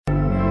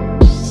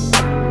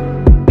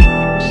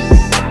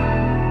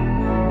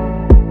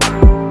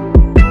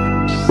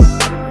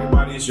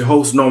it's your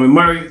host, Norman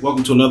Murray.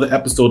 Welcome to another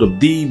episode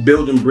of the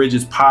Building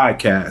Bridges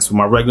podcast. For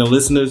my regular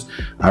listeners,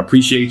 I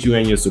appreciate you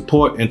and your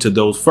support. And to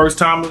those first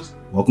timers,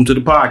 welcome to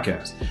the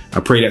podcast. I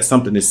pray that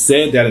something is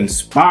said that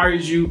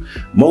inspires you,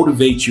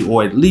 motivates you,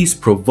 or at least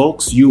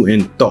provokes you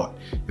in thought.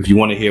 If you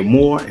want to hear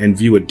more and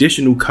view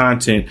additional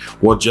content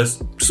or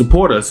just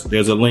support us,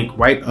 there's a link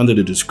right under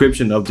the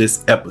description of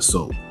this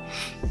episode.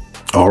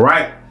 All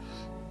right,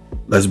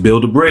 let's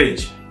build a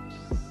bridge.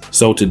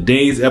 So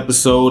today's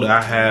episode,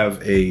 I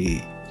have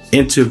a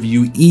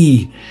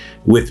interviewee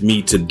with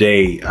me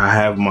today. I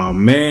have my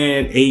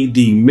man,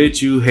 A.D.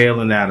 Mitchell,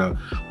 hailing out of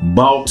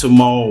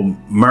Baltimore,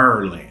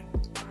 Maryland.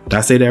 Did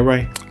I say that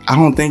right? I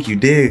don't think you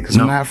did, because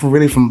I'm not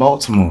really from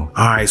Baltimore.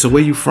 All right, so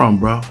where you from,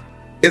 bro?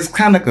 It's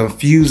kind of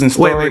confusing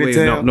story to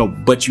tell. No,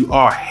 but you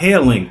are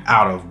hailing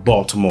out of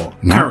Baltimore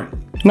currently.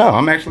 No,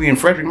 I'm actually in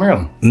Frederick,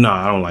 Maryland. No,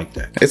 I don't like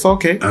that. It's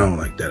okay. I don't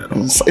like that at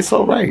all. It's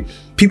all right.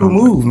 People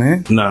move,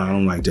 man. No, I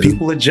don't like that.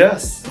 People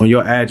adjust. On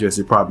your address,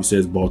 it probably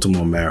says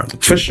Baltimore,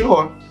 Maryland. For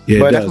sure. Yeah,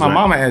 but that's my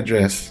mama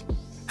address.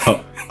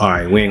 Oh, all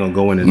right, we ain't gonna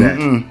go into that.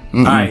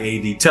 All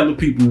right, AD, tell the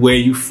people where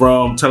you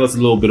from. Tell us a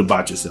little bit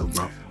about yourself,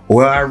 bro.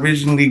 Well, I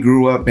originally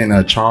grew up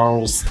in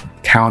Charles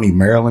County,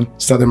 Maryland,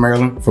 Southern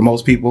Maryland for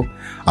most people.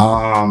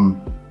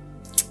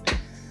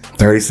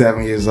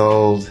 37 years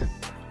old.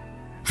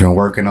 Been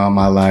working all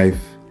my life.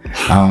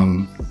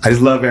 I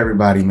just love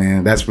everybody,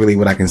 man. That's really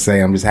what I can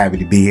say. I'm just happy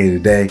to be here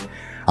today.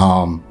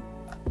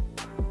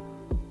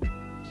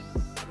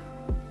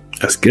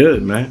 That's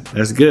good, man.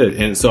 That's good.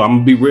 And so I'm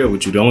gonna be real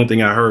with you. The only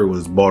thing I heard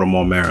was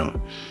Baltimore, Maryland.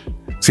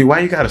 See, why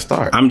you gotta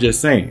start? I'm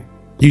just saying.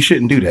 You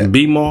shouldn't do that.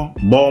 B-more,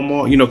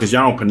 Baltimore, because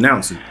y'all don't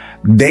pronounce it.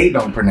 They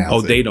don't pronounce it.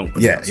 Oh, they don't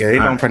pronounce it. Yeah, they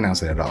don't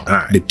pronounce it at all. All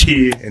right. The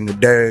T and the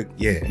Derg,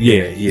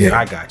 Yeah,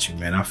 I got you,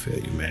 man. I feel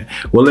you, man.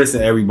 Well,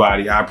 listen,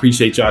 everybody, I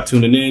appreciate y'all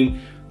tuning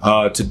in.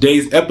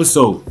 Today's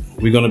episode,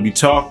 we're going to be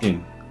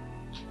talking,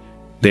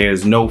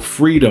 there's no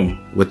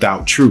freedom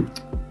without truth.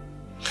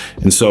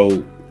 And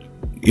so,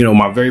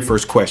 my very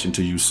first question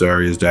to you,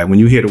 sir, is that when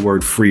you hear the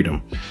word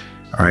freedom,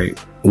 all right,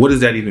 what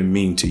does that even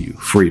mean to you,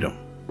 freedom?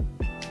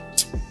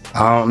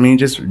 I mean,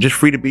 just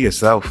free to be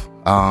yourself,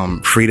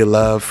 free to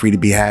love, free to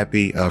be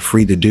happy,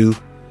 free to do,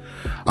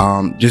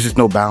 just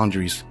no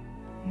boundaries.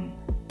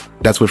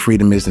 That's what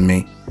freedom is to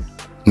me.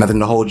 Nothing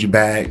to hold you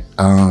back,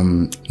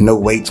 no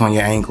weights on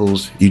your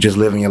ankles. You just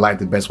living your life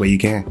the best way you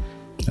can.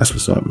 That's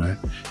what's up, man.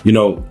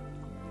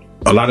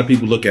 A lot of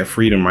people look at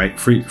freedom, right?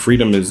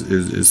 Freedom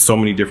is so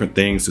many different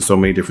things to so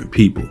many different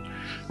people,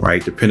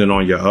 right? Depending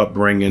on your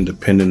upbringing,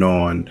 depending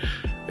on,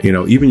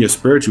 even your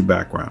spiritual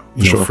background.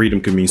 Sure. Freedom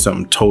can mean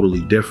something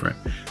totally different.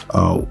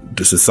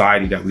 The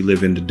society that we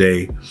live in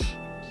today,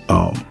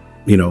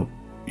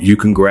 you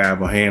can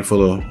grab a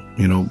handful of,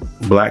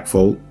 black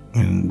folk,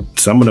 and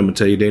some of them will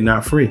tell you they're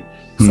not free.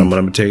 Some of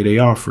them will tell you they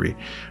are free,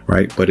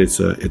 right? But it's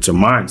a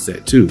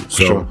mindset too.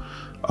 So sure.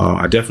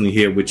 I definitely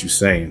hear what you're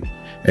saying.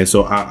 And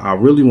so I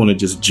really want to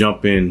just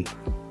jump in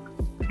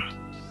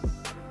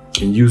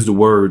and use the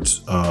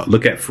words,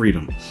 look at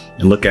freedom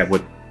and look at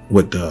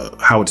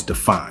how it's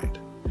defined,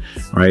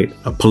 right?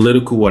 A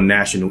political or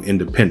national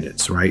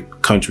independence, right?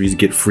 Countries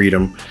get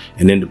freedom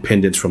and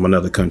independence from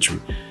another country.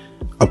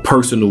 A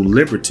personal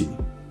liberty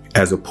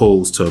as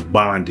opposed to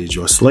bondage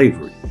or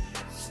slavery.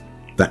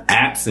 The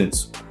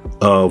absence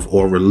of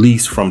or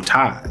release from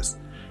ties.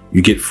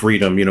 You get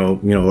freedom,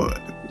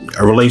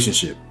 a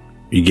relationship.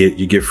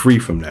 You get free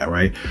from that,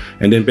 right?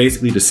 And then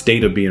basically the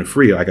state of being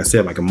free, like I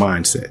said, like a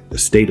mindset, the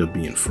state of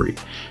being free.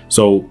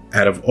 So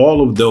out of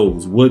all of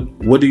those,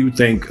 what do you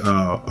think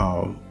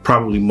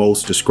probably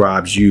most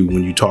describes you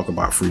when you talk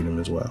about freedom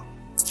as well?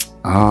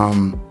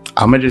 I'm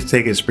gonna just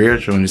take it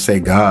spiritual and just say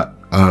God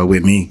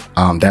with me.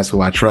 That's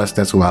who I trust,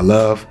 that's who I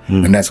love,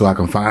 and that's who I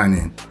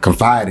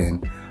confide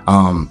in.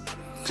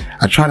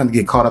 I try not to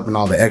get caught up in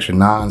all the extra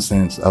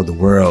nonsense of the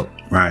world,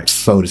 right?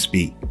 So to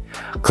speak,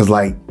 because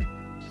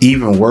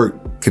even work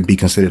could be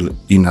considered,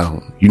 you're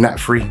not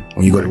free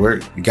when you go to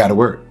work. You got to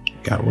work.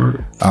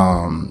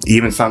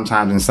 Even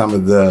sometimes in some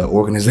of the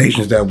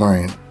organizations that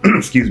we're in,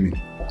 excuse me,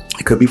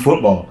 it could be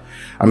football.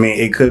 I mean,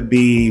 it could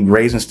be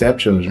raising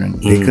stepchildren.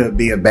 It could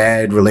be a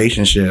bad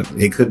relationship.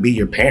 It could be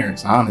your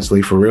parents,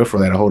 honestly, for real,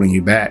 that are holding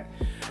you back.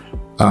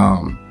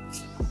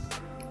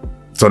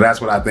 So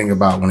that's what I think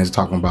about when it's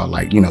talking about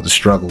the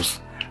struggles,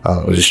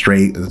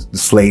 the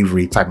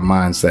slavery type of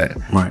mindset.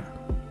 Right.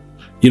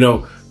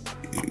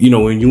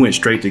 When you went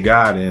straight to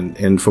God,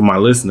 and for my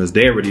listeners,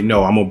 they already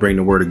know I'm going to bring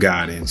the word of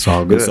God in. It's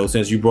all good. And so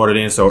since you brought it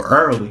in so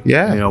early,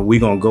 we're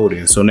going to go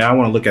there. So now I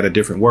want to look at a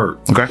different word.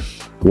 Okay.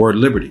 The word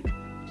liberty,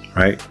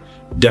 right?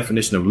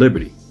 Definition of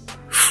liberty: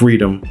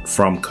 freedom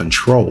from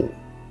control,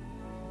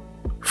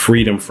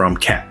 freedom from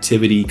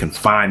captivity,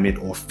 confinement,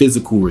 or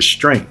physical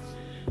restraint.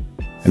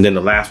 And then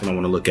the last one I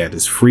want to look at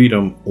is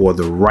freedom or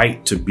the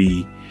right to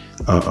be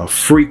a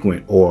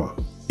frequent or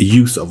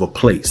use of a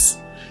place.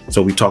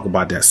 So we talk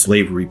about that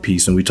slavery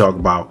piece, and we talk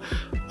about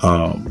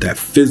that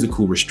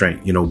physical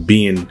restraint,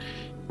 being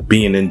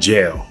in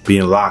jail,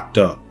 being locked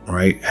up,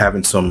 right?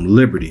 Having some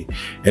liberty.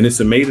 And it's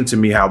amazing to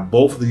me how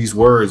both of these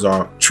words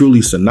are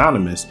truly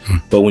synonymous.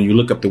 But when you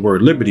look up the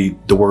word liberty,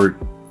 the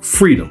word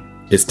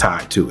freedom is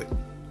tied to it,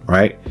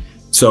 right?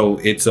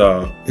 So it's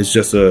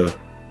just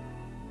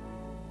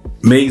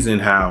amazing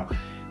how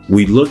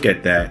we look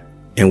at that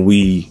and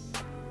we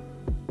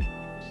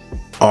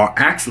are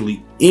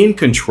actually in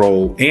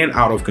control and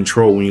out of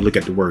control when you look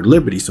at the word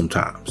liberty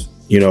sometimes,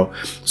 you know?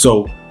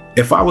 So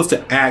if I was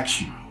to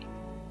ask you,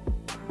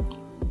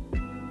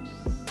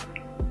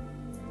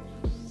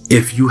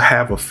 if you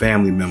have a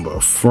family member, a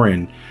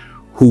friend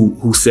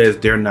who says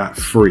they're not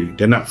free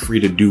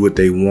to do what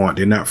they want,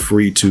 they're not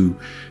free to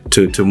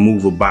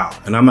move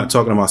about. And I'm not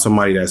talking about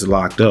somebody that's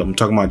locked up. I'm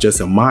talking about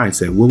just a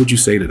mindset. What would you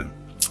say to them?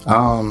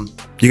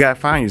 You gotta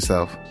find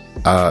yourself.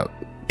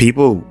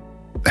 People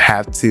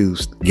have to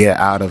get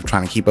out of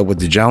trying to keep up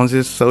with the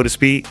Joneses, so to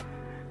speak,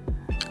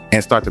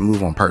 and start to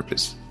move on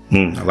purpose.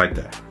 I like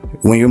that.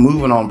 When you're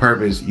moving on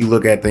purpose, you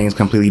look at things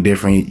completely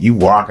different. You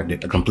walk a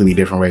completely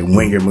different way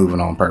when you're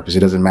moving on purpose. It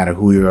doesn't matter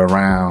who you're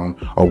around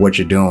or what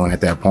you're doing at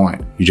that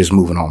point. You're just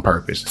moving on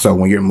purpose. So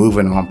when you're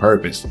moving on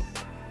purpose,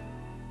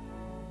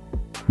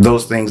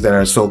 those things that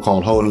are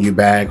so-called holding you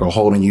back or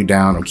holding you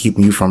down or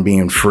keeping you from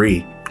being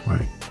free,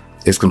 right,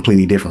 it's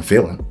completely different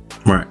feeling.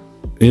 Right.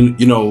 And,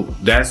 you know,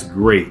 that's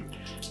great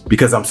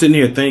because I'm sitting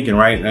here thinking,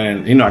 right,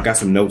 and, you know, I got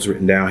some notes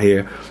written down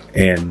here.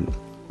 And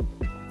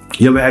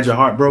you ever had your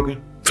heart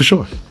broken? For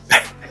sure.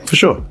 For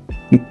sure.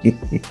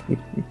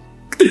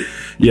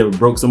 You ever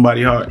broke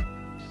somebody's heart?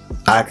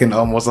 I can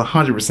almost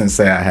 100%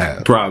 say I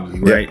have.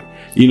 Probably, right? Yeah.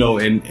 You know,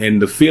 and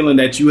the feeling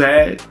that you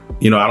had,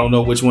 you know, I don't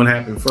know which one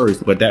happened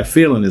first, but that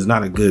feeling is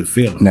not a good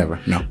feeling. Never,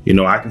 no. You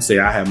know, I can say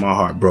I had my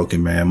heart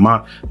broken, man.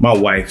 My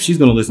wife, she's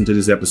going to listen to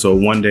this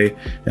episode one day,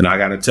 and I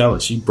got to tell her,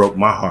 she broke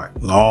my heart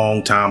a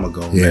long time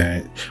ago,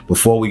 man.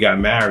 Before we got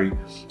married,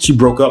 she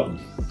broke up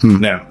with me.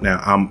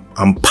 Now,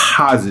 I'm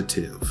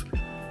positive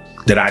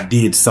that I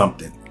did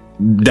something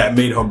that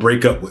made her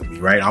break up with me,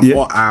 right?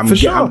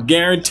 I'm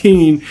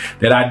guaranteeing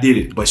that I did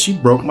it, but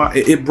it broke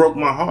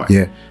my heart.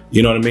 Yeah.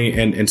 You know what I mean?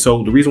 And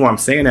so the reason why I'm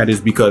saying that is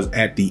because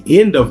at the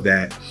end of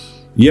that,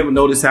 you ever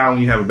notice how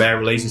when you have a bad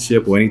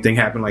relationship or anything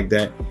happen like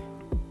that,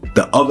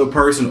 the other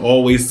person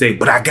always say,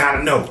 but I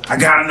gotta know.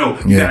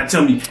 You gotta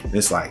tell me. And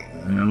it's like,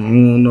 I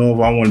don't know if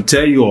I want to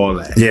tell you all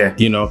that. Yeah.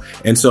 You know?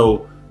 And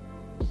so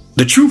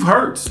the truth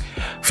hurts.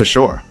 For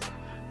sure.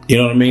 You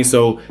know what I mean?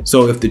 So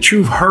if the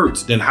truth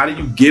hurts, then how do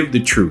you give the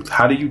truth?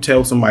 How do you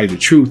tell somebody the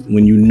truth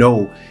when you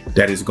know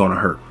that it's going to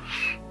hurt?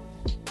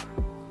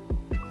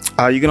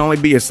 You can only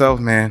be yourself,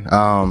 man.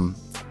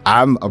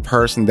 I'm a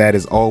person that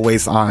is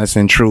always honest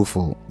and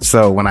truthful.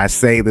 So when I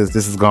say this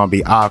is going to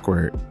be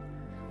awkward.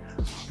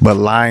 But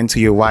lying to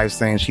your wife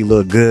saying she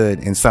look good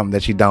in something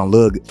that she don't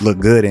look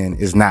good in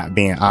is not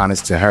being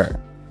honest to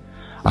her.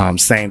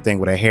 Same thing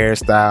with a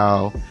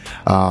hairstyle.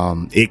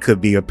 It could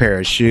be a pair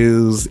of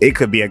shoes. It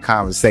could be a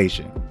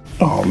conversation.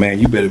 Oh man,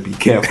 you better be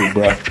careful,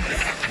 bro.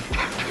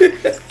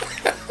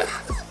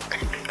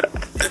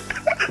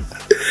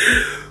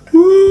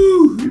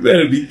 Woo, you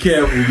better be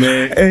careful,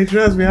 man. Hey,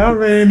 trust me, I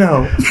already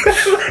know.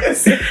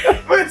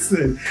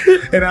 Listen.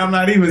 And I'm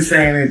not even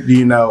saying it,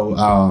 you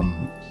know,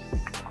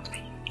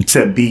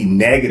 to be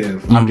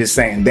negative. I'm just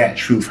saying that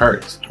truth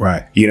hurts.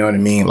 Right. You know what I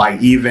mean? Like,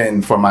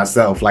 even for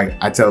myself, like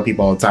I tell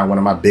people all the time, one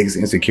of my biggest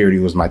insecurity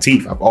was my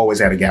teeth. I've always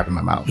had a gap in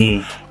my mouth.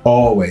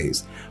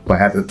 Always.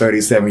 But after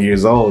 37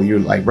 years old, you're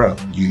like, bro,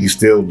 you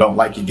still don't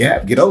like your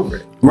gap. Get over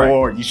it. Right.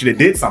 Or you should have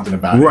did something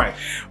about it. Right.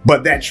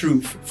 But that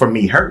truth for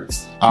me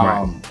hurts.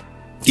 Right.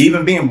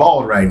 Even being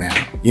bald right now.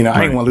 You know,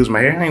 I ain't want to lose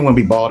my hair. I ain't want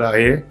to be bald out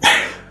here.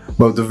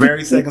 But the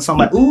very second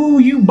someone like, ooh,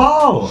 you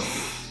bald.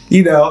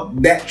 You know,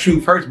 that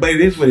truth hurts, but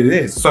it is what it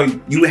is. So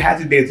you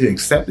have to be able to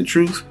accept the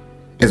truth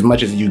as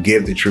much as you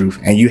give the truth.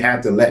 And you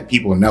have to let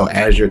people know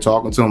as you're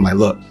talking to them, like,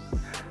 look,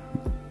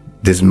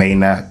 this may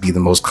not be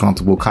the most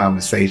comfortable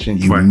conversation.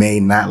 You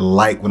may not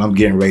like what I'm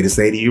getting ready to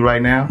say to you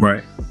right now.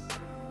 Right.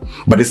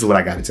 But this is what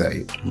I got to tell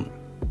you.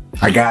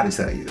 I got to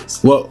tell you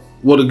this. Well,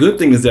 the good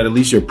thing is that at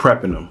least you're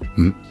prepping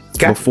them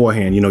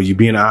beforehand. You know, you're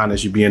being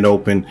honest, you're being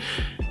open.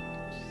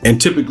 And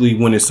typically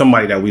when it's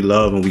somebody that we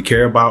love and we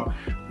care about,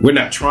 we're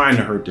not trying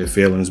to hurt their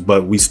feelings,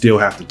 but we still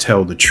have to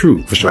tell the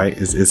truth, for sure. Right?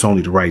 It's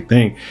only the right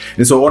thing.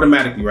 And so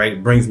automatically, right,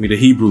 it brings me to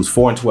Hebrews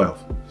 4:12,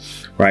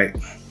 right?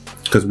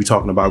 Because we're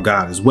talking about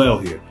God as well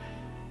here.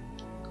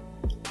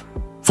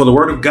 For the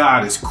word of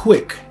God is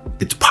quick,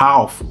 it's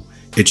powerful,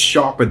 it's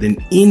sharper than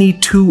any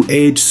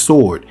two-edged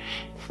sword.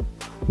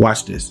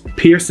 Watch this.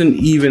 Piercing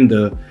even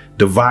the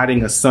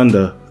dividing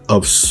asunder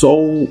of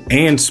soul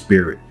and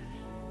spirit,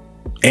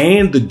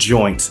 and the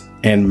joints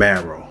and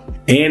marrow,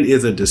 and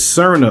is a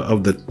discerner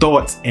of the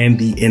thoughts and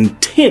the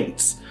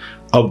intents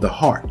of the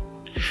heart.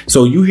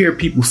 So you hear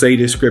people say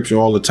this scripture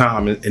all the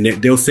time, and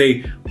they'll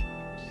say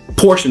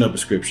portion of the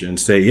scripture and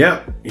say,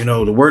 yep, you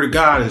know, the word of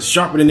God is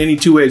sharper than any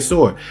two-edged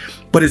sword.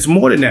 But it's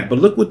more than that. But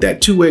look what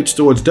that two-edged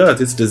sword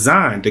does. It's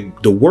designed,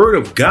 the word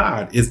of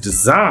God is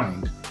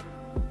designed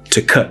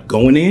to cut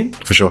going in,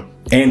 for sure,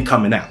 and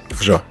coming out,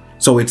 for sure.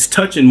 So it's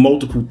touching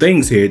multiple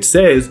things here. It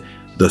says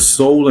the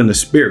soul and the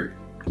spirit.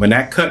 When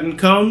that cutting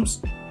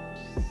comes,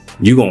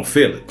 you're going to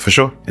feel it. For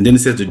sure. And then it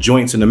says the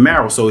joints and the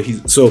marrow. So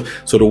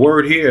the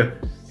word here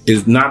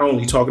is not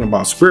only talking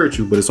about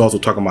spiritual, but it's also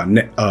talking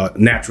about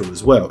natural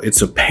as well.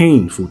 It's a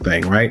painful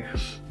thing, right?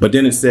 But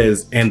then it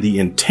says, and the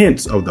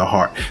intents of the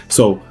heart.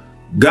 So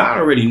God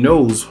already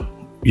knows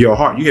your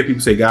heart. You hear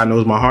people say, God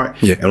knows my heart.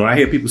 Yeah. And when I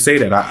hear people say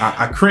that,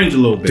 I cringe a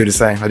little bit. I do the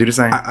same. I do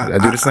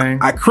the same.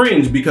 I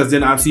cringe because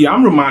then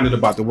I'm reminded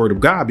about the word of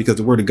God, because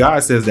the word of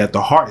God says that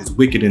the heart is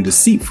wicked and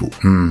deceitful.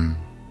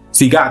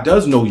 See, God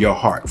does know your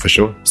heart. For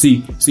sure.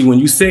 See,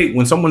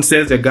 when someone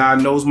says that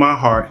God knows my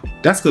heart,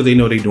 that's because they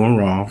know they're doing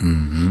wrong.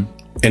 Mm-hmm.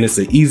 And it's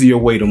an easier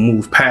way to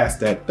move past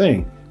that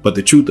thing. But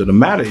the truth of the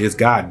matter is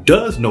God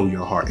does know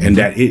your heart, and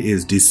that it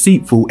is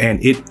deceitful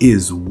and it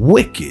is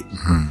wicked.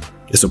 Mm-hmm.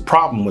 It's a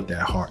problem with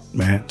that heart,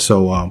 man.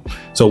 So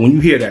when you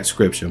hear that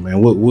scripture,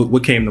 man,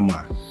 what came to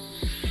mind?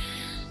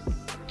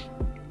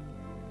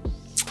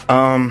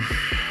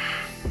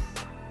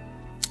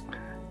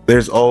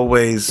 There's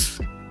always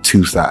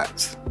two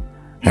sides.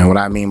 And what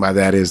I mean by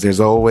that is there's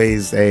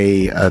always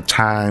a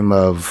time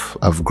of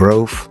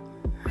growth,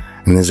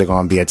 and there's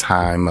going to be a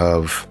time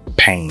of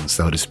pain,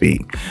 so to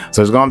speak.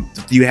 So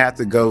you have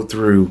to go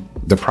through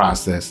the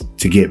process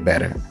to get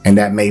better, and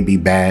that may be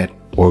bad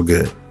or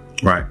good.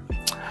 Right.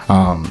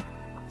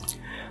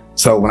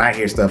 So when I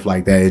hear stuff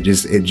like that, it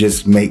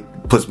just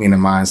puts me in the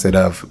mindset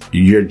of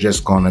you're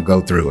just going to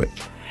go through it.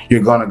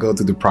 You're going to go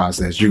through the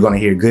process. You're going to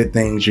hear good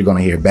things. You're going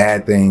to hear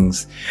bad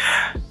things.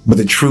 But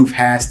the truth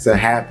has to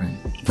happen.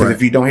 Because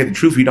if you don't hear the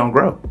truth, you don't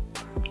grow.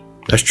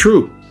 That's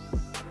true.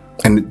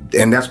 And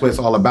that's what it's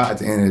all about at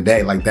the end of the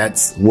day. Like,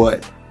 that's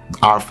what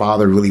our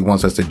Father really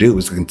wants us to do,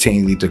 is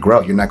continually to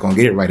grow. You're not going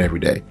to get it right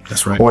every day.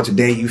 That's right. Or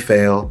today you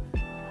fail,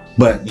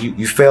 but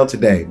you failed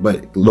today,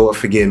 but Lord,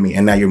 forgive me.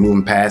 And now you're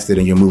moving past it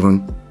and you're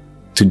moving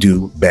to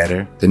do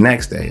better the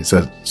next day. It's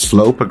a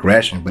slow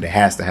progression, but it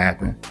has to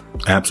happen.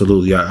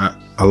 Absolutely.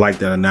 I like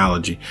that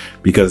analogy,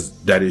 because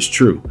that is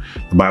true.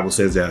 The Bible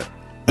says that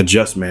a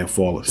just man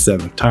falleth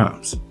 7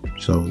 times.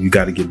 So you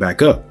got to get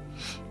back up,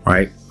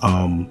 right?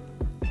 I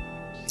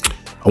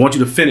want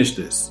you to finish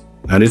this.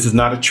 Now, this is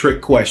not a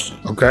trick question.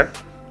 Okay.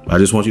 I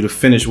just want you to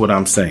finish what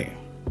I'm saying.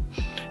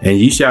 And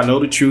ye shall know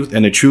the truth,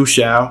 and the truth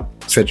shall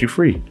set you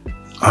free.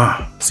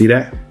 See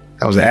that?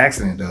 That was an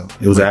accident, though.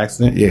 It was an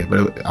accident? Yeah,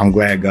 but I'm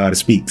glad God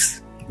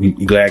speaks.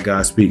 You glad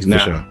God speaks. Now,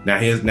 sure. now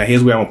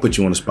here's where I'm gonna put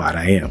you on the spot.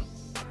 I am.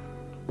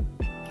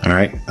 All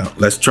right.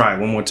 Let's try it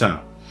one more time.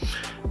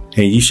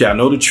 And ye shall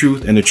know the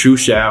truth, and the truth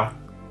shall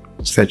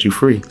set you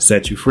free.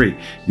 Set you free.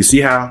 You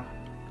see how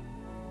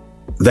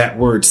that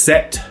word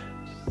 "set,"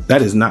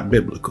 that is not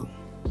biblical.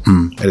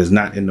 That is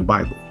not in the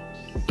Bible.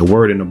 The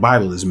word in the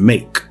Bible is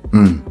 "make."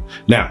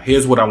 Now,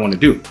 here's what I want to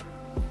do.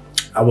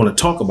 I want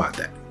to talk about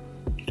that,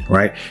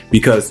 right?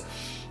 Because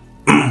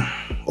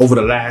over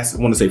the last,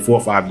 I want to say 4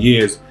 or 5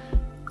 years,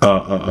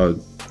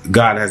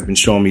 God has been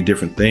showing me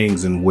different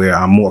things, and where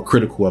I'm more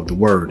critical of the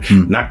word.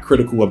 Not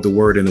critical of the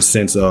word in the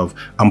sense of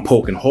I'm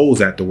poking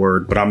holes at the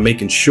word, but I'm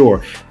making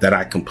sure that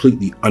I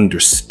completely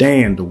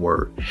understand the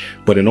word.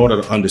 But in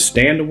order to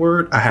understand the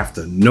word, I have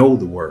to know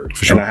the word.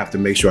 Sure. And I have to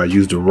make sure I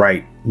use the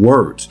right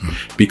words,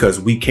 because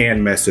we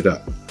can mess it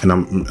up.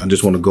 And I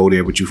just want to go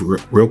there with you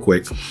real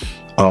quick.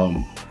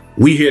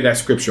 We hear that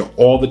scripture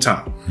all the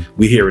time.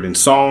 We hear it in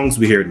songs,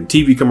 we hear it in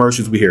TV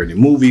commercials, we hear it in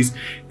movies,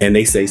 and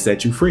they say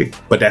set you free.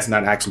 But that's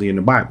not actually in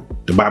the Bible.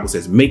 The Bible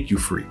says make you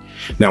free.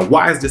 Now,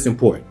 why is this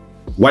important?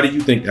 Why do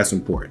you think that's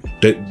important?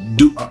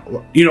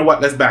 You know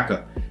what? Let's back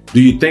up.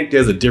 Do you think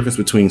there's a difference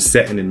between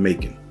setting and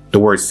making? The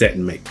word set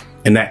and make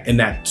in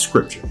that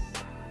scripture?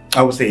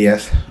 I would say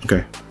yes.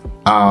 Okay.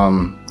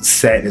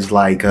 Set is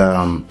like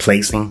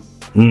placing.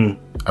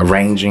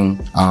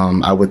 Arranging.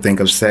 I would think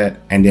of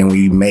set, and then when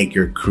you make,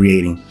 you're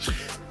creating.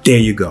 There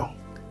you go.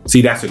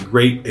 See, that's a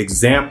great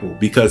example,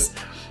 because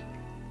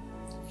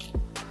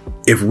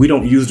if we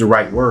don't use the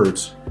right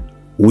words,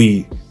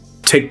 we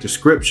take the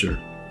scripture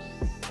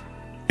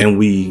and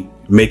we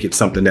make it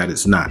something that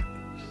it's not.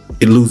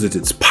 It loses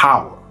its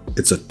power,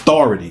 its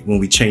authority, when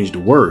we change the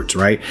words,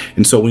 right?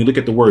 And so when you look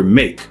at the word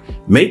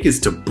make is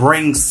to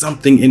bring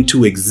something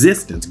into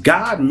existence.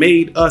 God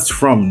made us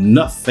from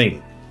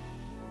nothing.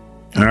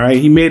 All right.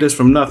 He made us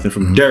from nothing,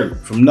 from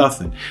dirt, from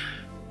nothing,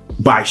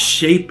 by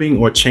shaping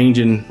or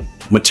changing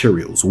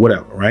materials,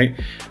 whatever. Right.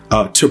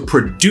 To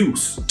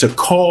produce, to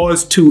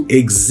cause, to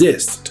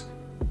exist,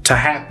 to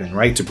happen.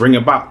 Right. To bring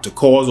about, to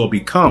cause or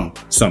become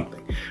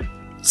something.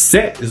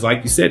 Set is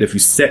like you said, if you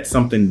set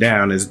something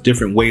down, there's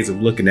different ways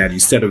of looking at it. You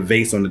set a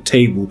vase on the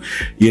table,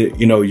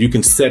 you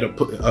can set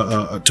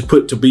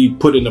to be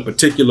put in a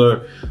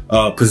particular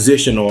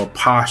position or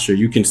posture.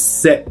 You can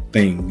set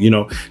things,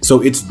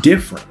 so it's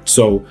different.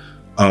 So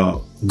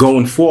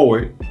going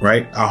forward,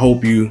 right, I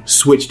hope you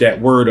switch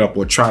that word up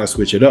or try to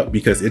switch it up,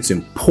 because it's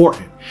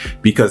important.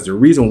 Because the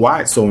reason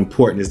why it's so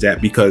important is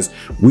that because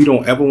we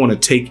don't ever want to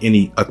take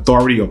any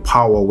authority or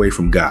power away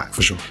from God.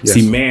 For sure. Yes.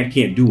 See, man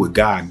can't do what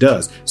God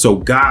does. So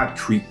God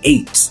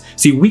creates.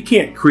 See, we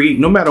can't create,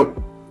 no matter,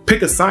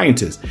 pick a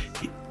scientist.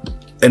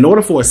 In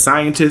order for a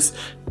scientist,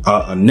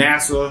 a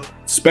NASA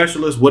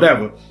specialist,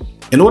 whatever,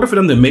 in order for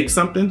them to make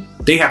something,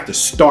 they have to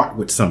start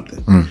with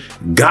something.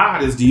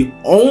 God is the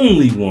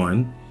only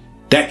one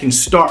that can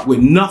start with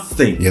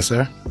nothing. Yes,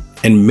 sir.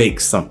 And make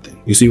something.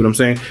 You see what I'm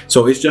saying?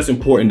 So it's just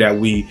important that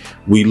we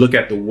look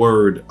at the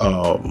word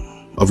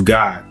of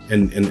God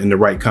in the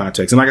right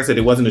context. And like I said,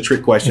 it wasn't a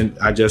trick question.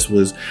 I just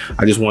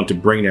wanted to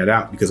bring that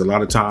out because a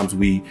lot of times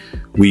we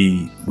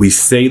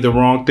say the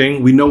wrong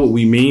thing. We know what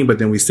we mean, but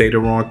then we say the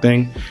wrong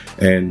thing.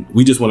 And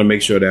we just want to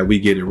make sure that we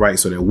get it right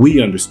so that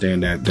we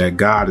understand that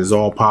God is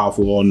all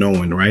powerful, all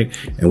knowing, right?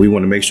 And we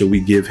want to make sure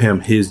we give him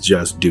his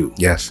just due.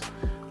 Yes.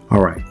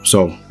 All right.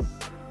 So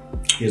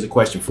here's a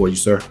question for you,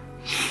 sir.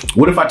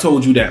 What if I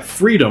told you that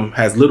freedom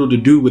has little to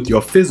do with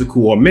your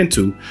physical or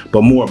mental,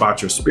 but more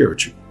about your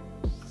spiritual?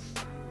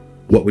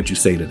 What would you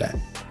say to that?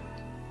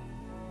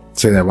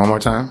 Say that one more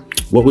time.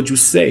 What would you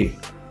say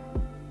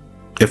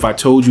if I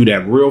told you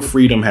that real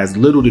freedom has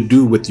little to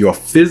do with your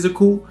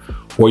physical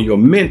or your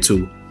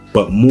mental,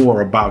 but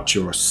more about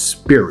your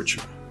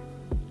spiritual?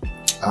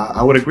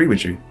 I would agree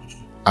with you.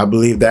 I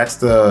believe that's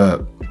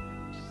the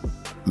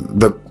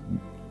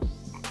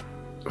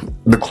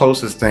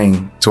closest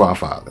thing to our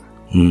Father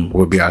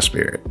would be our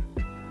spirit.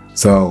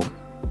 So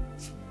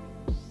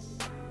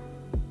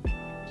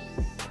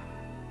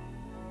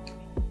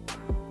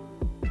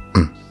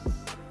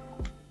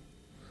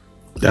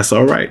that's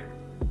all right.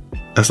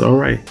 That's all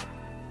right.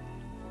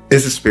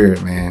 It's a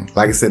spirit, man.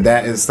 Like I said,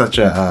 that is such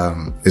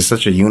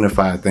a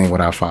unified thing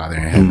with our Father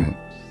in heaven.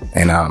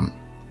 And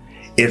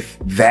if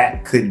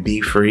that could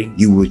be free,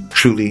 you would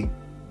truly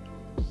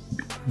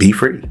be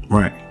free.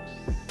 Right.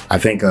 I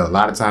think a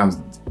lot of times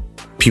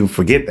people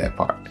forget that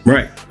part.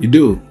 Right. You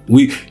do.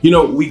 We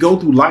go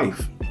through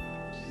life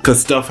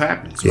because stuff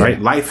happens, right?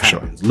 Life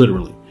happens,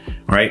 literally.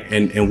 Right.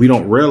 And we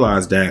don't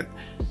realize that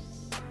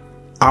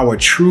our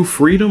true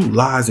freedom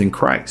lies in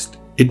Christ.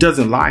 It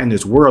doesn't lie in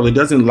this world. It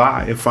doesn't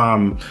lie if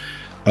I'm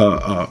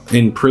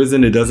in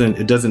prison. It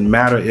doesn't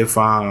matter if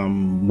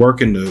I'm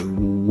working the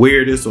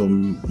weirdest or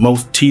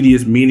most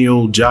tedious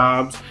menial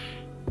jobs.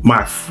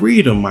 My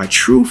freedom, my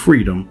true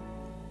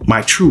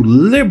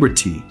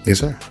liberty, yes,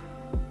 sir,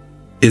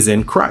 is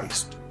in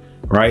Christ.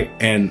 Right.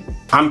 And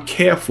I'm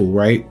careful,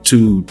 right,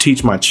 to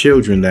teach my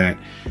children that,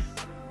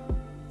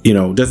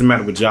 it doesn't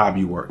matter what job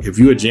you work. If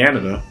you're a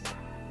janitor,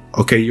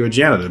 okay, you're a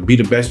janitor. Be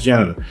the best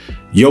janitor.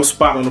 Your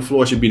spot on the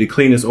floor should be the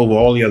cleanest over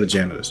all the other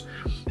janitors.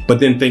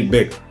 But then think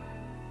bigger.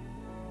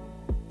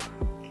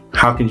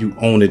 How can you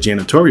own a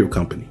janitorial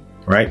company,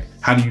 right?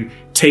 How do you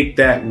take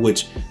that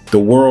which the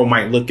world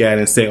might look at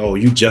and say, oh,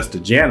 you just a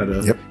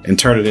janitor, and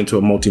turn it into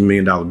a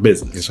multi-million-dollar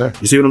business? Yes, sir.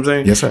 You see what I'm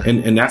saying? Yes, sir.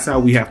 And that's how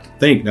we have to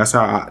think. That's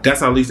how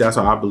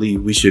I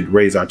believe we should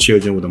raise our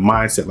children, with a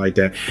mindset like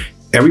that.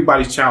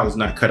 Everybody's child is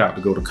not cut out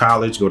to go to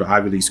college, go to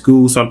Ivy League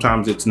school.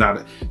 Sometimes it's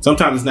not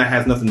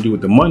has nothing to do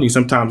with the money.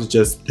 Sometimes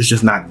it's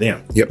just not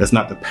them. That's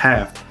not the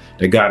path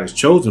that God has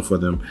chosen for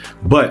them.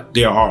 But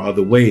there are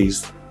other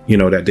ways,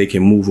 that they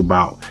can move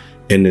about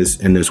in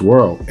this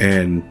world.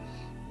 And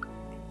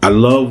I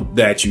love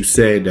that you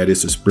said that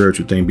it's a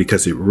spiritual thing,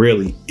 because it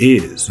really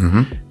is.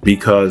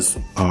 Because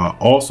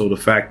also the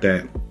fact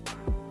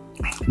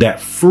that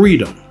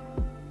freedom,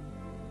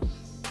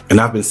 and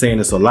I've been saying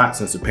this a lot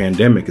since the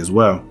pandemic as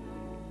well.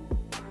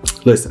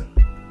 Listen,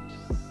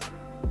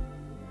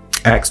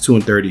 Acts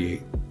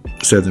 2:38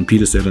 says, and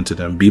Peter said unto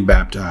them,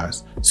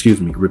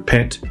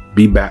 repent,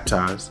 be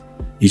baptized,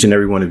 each and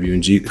every one of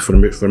you, for the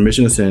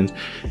remission of sins,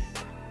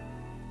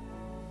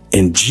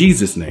 in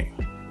Jesus' name.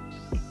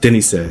 Then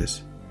he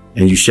says,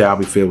 and you shall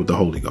be filled with the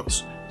Holy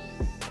Ghost.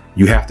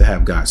 You have to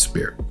have God's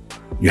Spirit.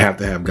 You have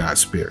to have God's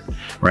Spirit,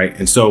 right?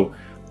 And so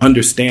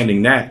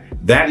understanding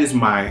that is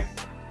my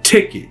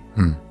ticket,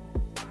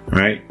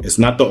 right? It's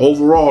not the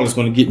overall that's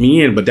going to get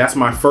me in, but that's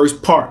my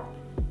first part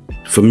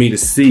for me to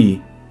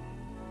see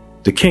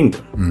the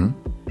kingdom.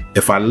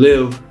 If I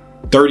live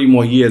 30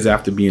 more years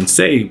after being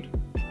saved,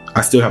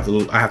 I have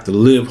to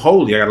live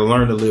holy. I got to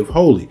learn to live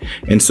holy.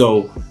 And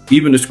so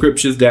even the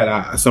scriptures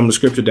some of the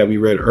scripture that we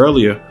read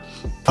earlier,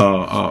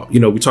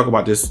 we talk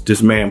about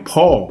this man,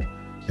 Paul,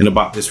 and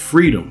about this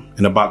freedom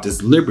and about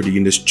this liberty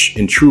and this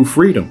and true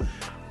freedom.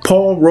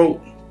 Paul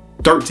wrote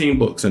 13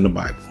 books in the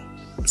Bible.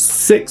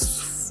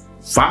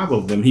 5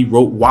 of them he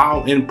wrote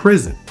while in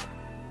prison.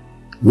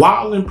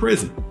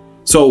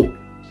 So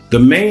the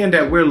man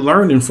that we're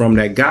learning from,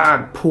 that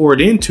God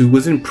poured into,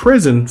 was in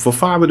prison for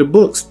 5 of the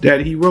books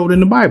that he wrote in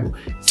the Bible,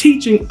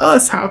 teaching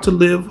us how to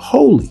live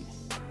holy.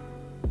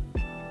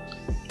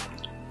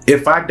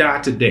 If I die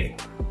today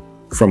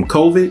from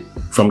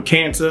COVID, from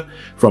cancer,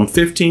 from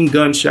 15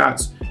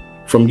 gunshots,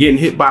 from getting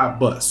hit by a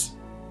bus,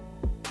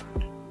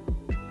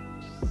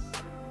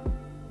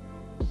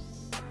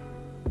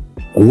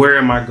 where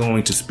am I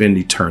going to spend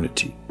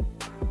eternity?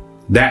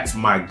 That's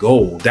my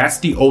goal. That's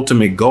the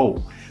ultimate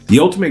goal. The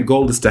ultimate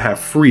goal is to have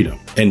freedom,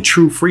 and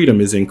true freedom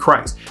is in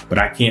Christ. But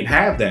I can't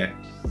have that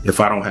if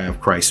I don't have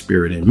Christ's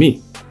Spirit in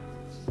me.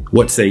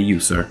 What say you,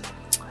 sir?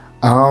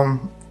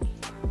 I'm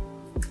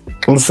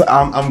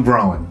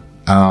growing.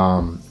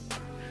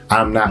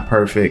 I'm not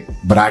perfect,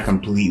 but I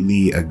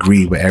completely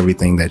agree with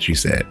everything that you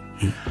said.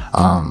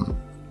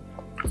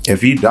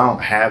 If you don't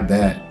have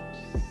that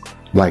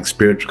like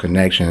spiritual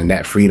connection and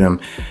that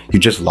freedom, you're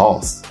just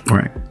lost.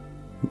 Right.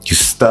 You're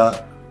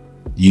stuck.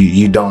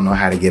 You don't know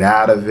how to get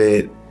out of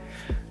it.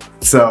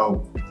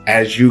 So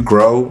as you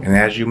grow and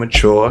as you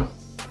mature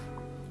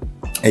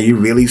and you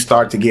really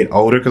start to get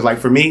older, because like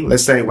for me,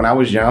 let's say when I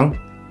was young,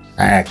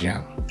 I acted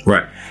young.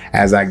 Right.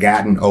 As I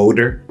gotten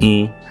older,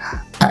 I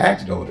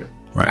acted older.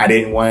 Right. I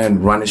didn't want to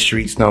run the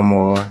streets no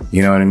more.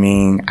 You know what I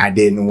mean? I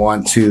didn't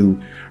want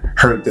to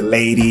hurt the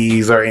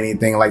ladies or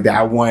anything like that.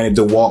 I wanted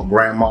to walk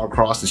grandma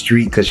across the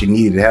street because she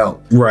needed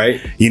help.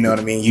 Right. You know what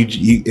I mean?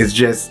 It's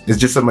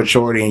just a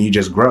maturity and you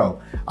just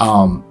grow.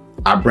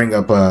 I bring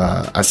up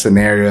a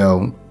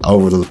scenario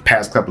over the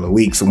past couple of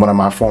weeks, and one of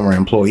my former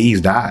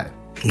employees died.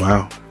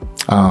 Wow.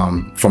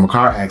 From a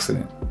car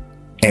accident.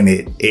 And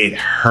it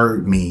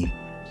hurt me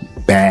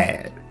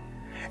bad.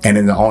 And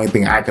then the only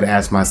thing I could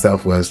ask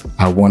myself was,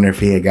 I wonder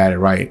if he had got it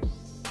right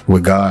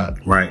with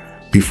God. Right.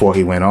 Before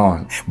he went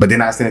on. But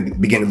then I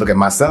began to look at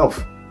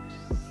myself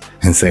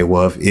and say,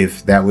 well,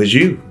 if that was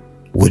you,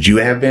 would you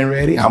have been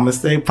ready? I'm going to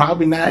say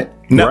probably not.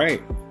 No.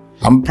 Right.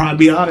 I'm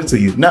probably honest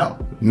with you. No,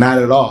 not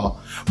at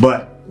all.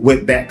 But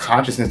with that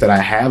consciousness that I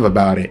have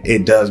about it,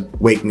 it does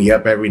wake me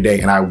up every day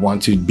and I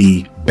want to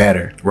be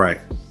better. Right.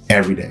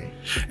 Every day.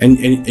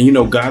 And you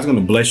know, God's going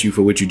to bless you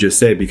for what you just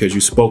said because you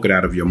spoke it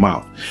out of your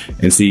mouth.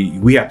 And see,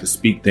 we have to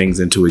speak things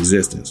into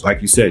existence.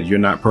 Like you said, you're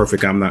not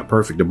perfect. I'm not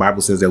perfect. The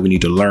Bible says that we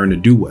need to learn to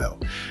do well.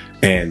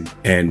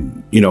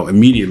 And you know,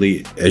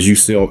 immediately as you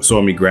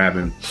saw me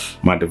grabbing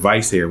my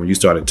device here, when you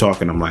started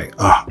talking, I'm like,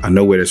 I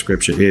know where the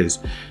scripture is.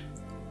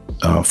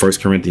 1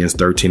 Corinthians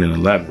 13 and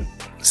 11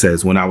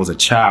 says, when I was a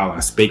child,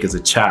 I spake as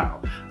a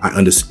child. I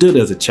understood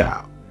as a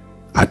child.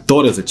 I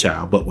thought as a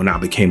child. But when I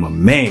became a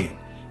man,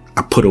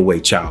 I put away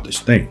childish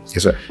things.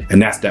 Yes, sir.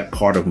 And that's that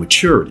part of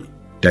maturity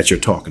that you're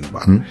talking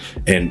about.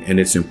 And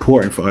it's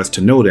important for us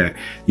to know that,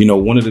 you know,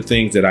 one of the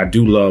things that I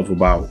do love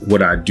about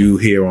what I do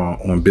here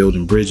on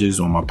Building Bridges,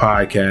 on my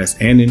podcast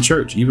and in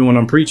church, even when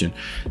I'm preaching,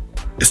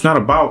 it's not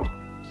about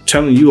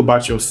telling you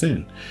about your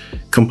sin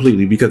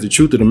completely, because the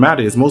truth of the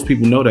matter is most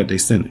people know that they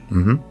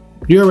sinning.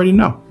 You already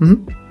know.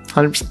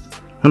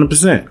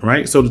 100%.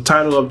 Right. So the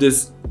title of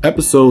this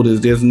episode is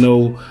there's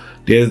no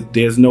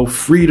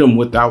freedom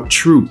without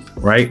truth,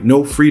 right?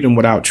 No freedom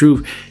without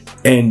truth.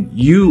 And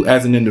you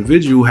as an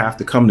individual have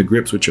to come to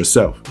grips with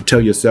yourself,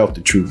 tell yourself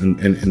the truth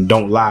and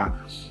don't lie.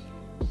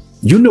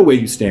 You know where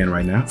you stand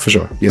right now. For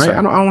sure. Yes, right?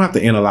 I don't have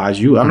to analyze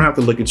you. I don't have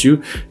to look at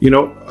you, you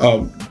know,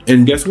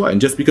 and guess what?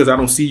 And just because I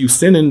don't see you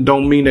sinning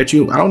don't mean that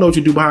I don't know what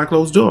you do behind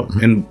closed doors.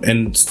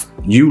 And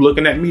you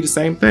looking at me the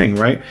same thing,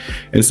 right?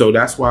 And so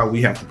that's why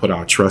we have to put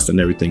our trust and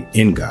everything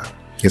in God.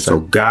 Yes, so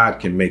God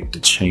can make the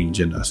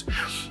change in us.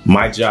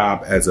 My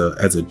job as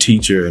a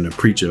teacher and a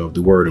preacher of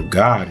the word of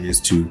God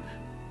is to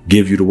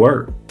give you the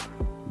word,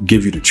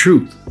 give you the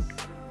truth,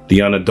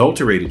 the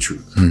unadulterated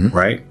truth,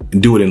 right?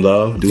 And do it in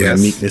love, do it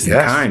in meekness and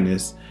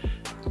kindness.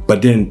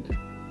 But then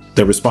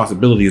the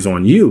responsibility is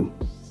on you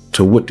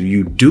to what do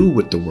you do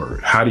with the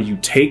word? How do you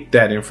take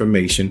that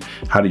information?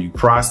 How do you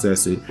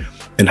process it?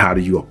 And how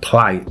do you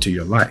apply it to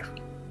your life?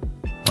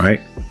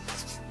 Right?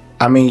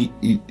 I mean,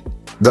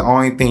 the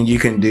only thing you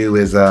can do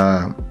is,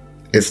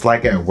 it's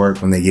like at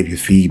work when they give you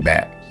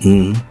feedback.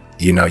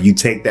 You know, you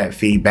take that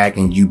feedback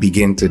and you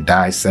begin to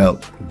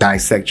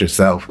dissect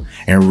yourself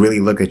and really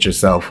look at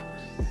yourself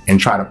and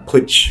try to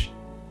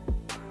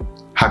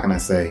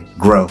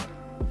grow.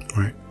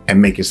 Right.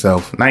 And make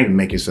yourself, not even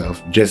make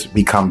yourself, just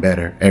become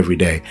better every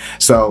day.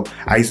 So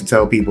I used to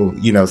tell people,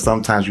 you know,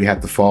 sometimes you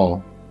have to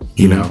fall,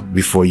 you know,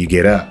 before you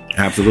get up.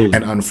 Absolutely.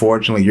 And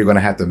unfortunately, you're going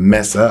to have to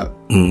mess up.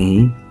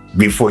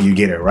 Before you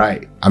get it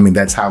right. I mean,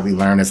 that's how we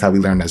learn. That's how we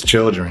learn as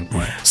children.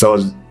 Right. So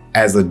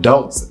as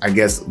adults, I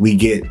guess we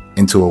get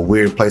into a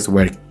weird place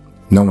where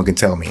no one can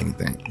tell me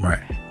anything.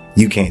 Right.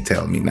 You can't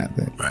tell me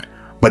nothing. Right.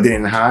 But then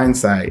in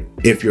hindsight,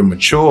 if you're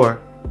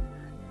mature,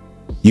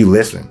 you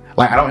listen.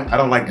 Like I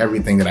don't like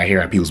everything that I hear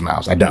out of people's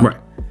mouths. I don't. Right.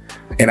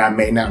 And I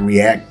may not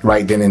react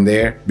right then and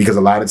there because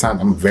a lot of times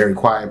I'm a very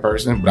quiet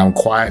person, but I'm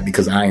quiet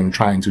because I am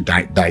trying to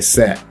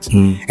dissect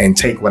and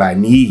take what I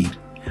need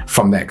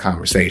from that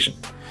conversation.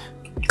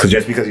 Because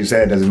just because you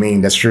said it doesn't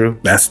mean that's true.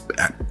 That's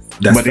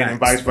but then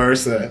vice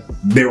versa,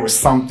 there was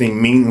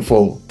something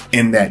meaningful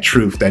in that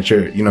truth that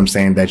you're, you know what I'm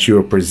saying, that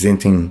you're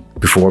presenting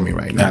before me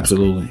right now.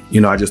 Absolutely.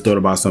 You know, I just thought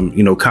about some,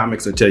 you know,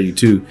 comics that tell you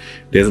too,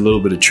 there's a little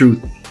bit of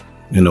truth,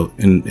 you know,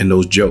 in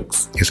those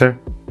jokes. Yes, sir.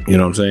 You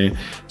know what I'm saying?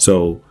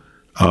 So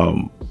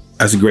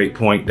that's a great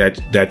point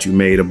that you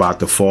made about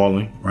the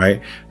falling,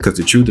 right? Because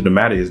the truth of the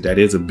matter is that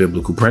is a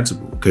biblical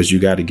principle because you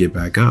got to get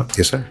back up.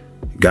 Yes, sir.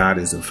 God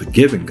is a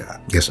forgiving God.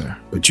 Yes, sir.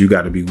 But you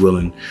got to be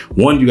willing.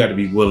 One, you got to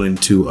be willing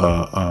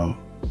to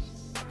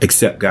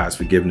accept God's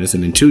forgiveness.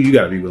 And then two, you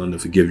got to be willing to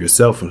forgive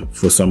yourself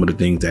for some of the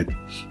things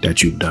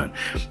that you've done.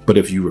 But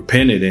if you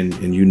repented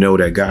and you know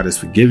that God has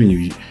forgiven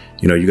you,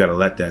 You got to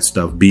let that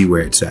stuff be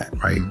where it's at,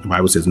 right? The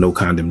Bible says no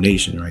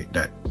condemnation, right?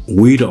 That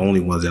we the only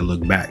ones that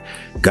look back.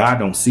 God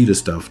don't see the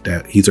stuff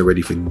that he's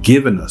already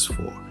forgiven us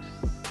for.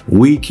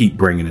 We keep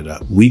bringing it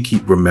up. We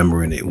keep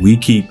remembering it. We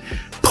keep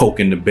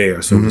poking the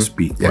bear, so to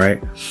speak,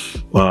 right?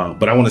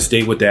 But I want to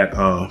stay with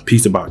that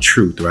piece about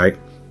truth, right?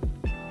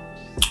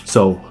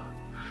 So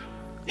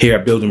here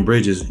at Building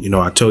Bridges,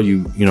 I tell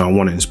you, I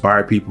want to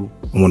inspire people.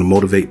 I want to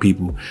motivate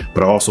people,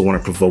 but I also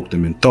want to provoke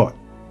them in thought.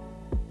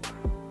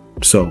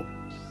 So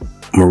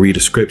I'm going to read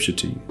a scripture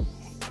to you.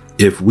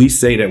 If we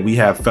say that we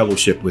have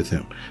fellowship with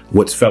him,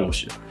 what's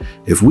fellowship?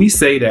 If we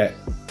say that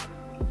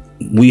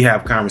we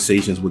have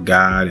conversations with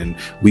God and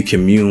we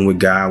commune with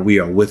God, we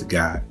are with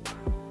God,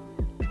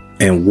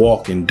 and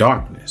walk in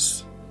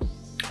darkness,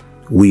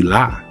 we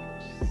lie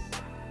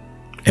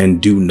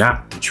and do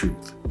not the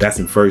truth. That's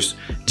in 1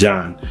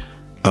 John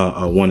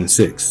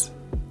 1:6.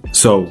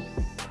 So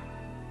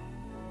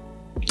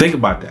think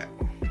about that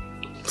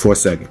for a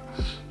second.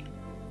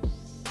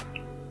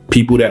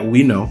 People that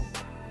we know,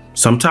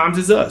 sometimes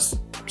it's us.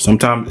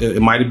 Sometimes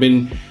it might have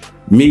been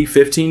me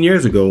 15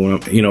 years ago,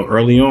 when,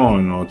 early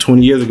on, or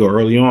 20 years ago,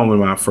 early on,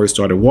 when I first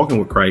started walking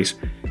with Christ.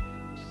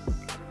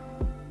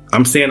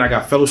 I'm saying I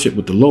got fellowship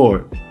with the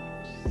Lord,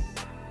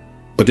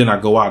 but then I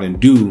go out and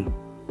do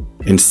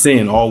and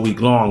sin all week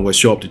long, or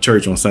show up to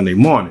church on Sunday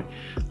morning.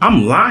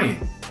 I'm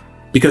lying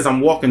because I'm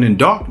walking in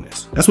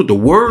darkness. That's what the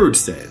word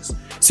says.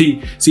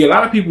 See, a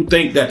lot of people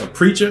think that a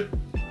preacher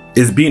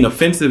is being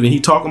offensive and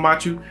he talking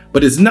about you,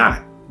 but it's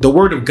not. The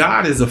word of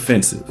God is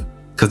offensive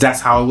because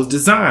that's how it was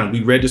designed.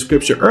 We read the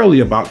scripture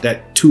earlier about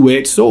that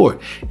two-edged sword.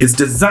 It's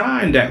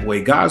designed that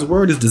way. God's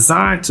word is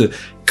designed to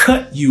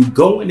cut you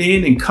going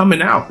in and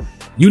coming out.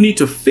 You need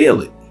to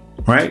feel it,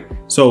 right?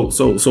 So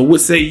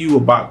what say you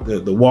about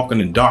the walking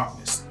in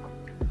darkness?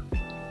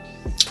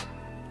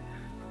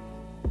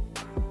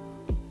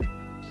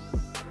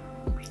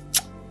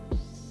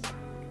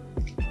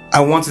 I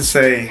want to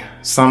say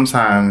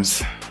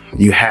sometimes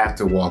you have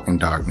to walk in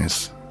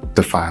darkness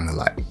to find the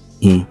light.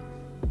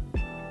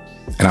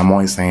 And I'm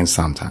only saying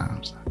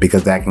sometimes,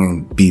 because that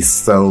can be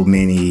so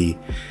many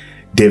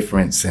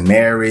different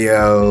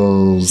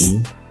scenarios,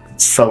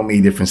 so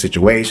many different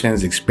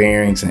situations,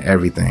 experience, and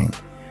everything.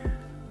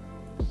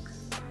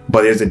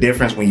 But there's a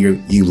difference when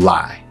you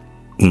lie.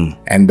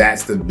 And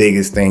that's the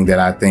biggest thing that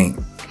I think,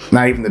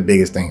 not even the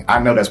biggest thing. I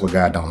know that's what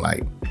God don't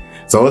like.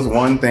 So it's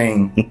one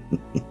thing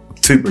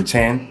to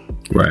pretend.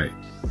 Right.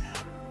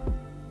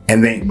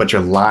 But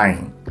you're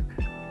lying.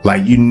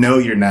 Like,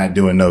 you're not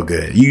doing no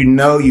good.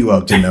 You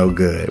up to no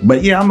good.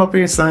 But yeah, I'm up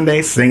here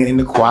Sunday singing in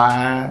the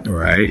choir.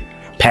 Right.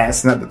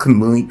 Passing up the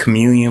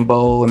communion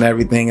bowl and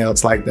everything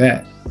else like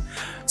that.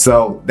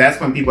 So that's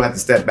when people have to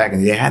step back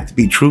and they have to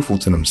be truthful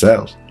to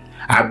themselves.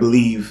 I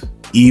believe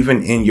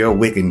even in your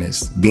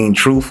wickedness, being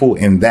truthful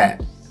in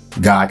that,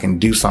 God can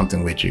do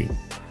something with you.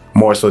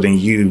 More so than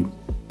you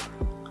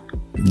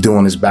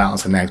doing this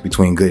balancing act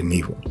between good and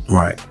evil.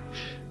 Right.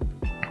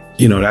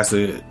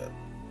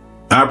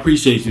 I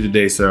appreciate you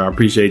today, sir. I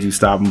appreciate you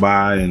stopping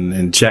by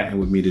and chatting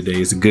with me today.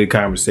 It's a good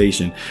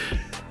conversation.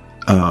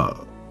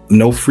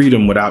 No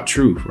freedom without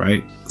truth,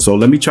 right? So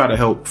let me try to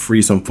help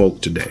free some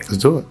folk today. Let's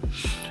do it.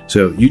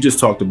 So you just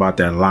talked about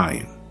that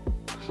lying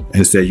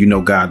and said,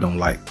 God don't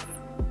like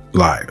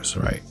liars,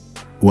 right?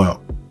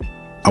 Well,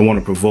 I want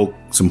to provoke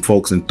some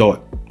folks in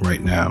thought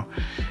right now.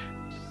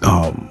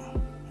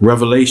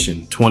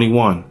 Revelation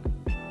 21.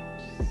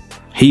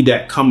 He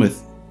that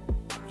cometh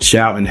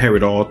shall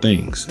inherit all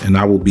things, and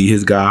I will be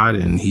his God,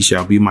 and he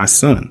shall be my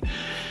son.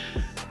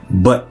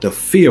 But the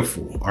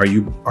fearful, are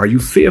you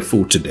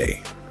fearful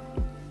today?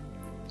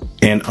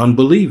 And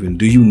unbelieving,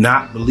 do you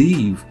not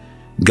believe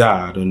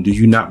God, and do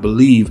you not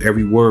believe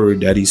every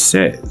word that he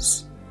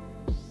says?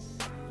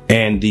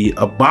 And the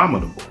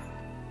abominable,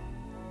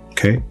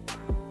 okay,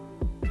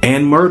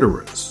 and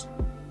murderers,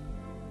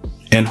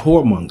 and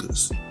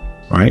whoremongers,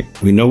 right?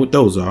 We know what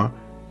those are,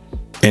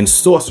 and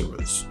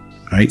sorcerers.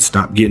 Right?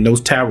 Stop getting those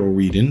tarot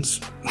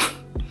readings.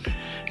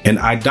 And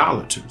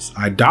idolaters.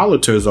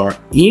 Idolaters are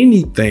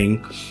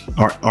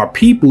are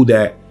people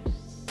that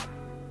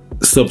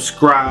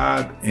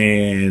subscribe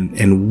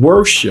and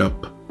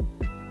worship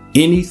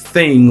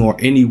anything or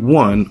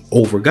anyone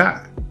over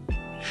God.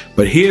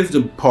 But here's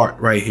the part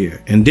right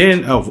here. And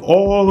then of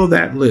all of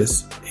that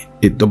list,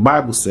 the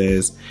Bible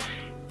says,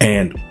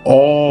 and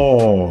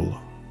all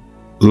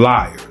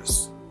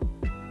liars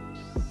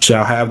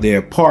shall have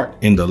their part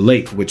in the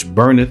lake which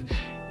burneth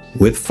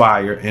with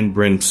fire and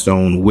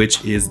brimstone,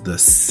 which is the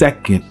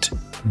second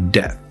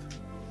death.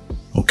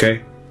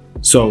 Okay,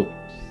 so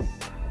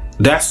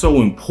that's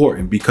so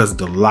important, because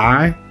the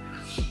lie,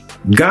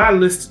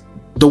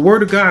 the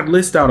word of God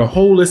lists out a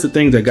whole list of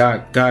things that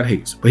God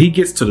hates, but he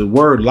gets to the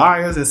word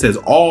liars and says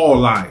all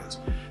liars.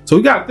 So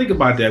we got to think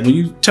about that. When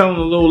you telling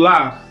a little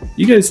lie,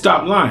 you got to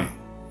stop lying.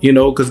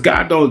 Because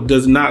God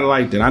does not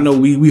like that. I know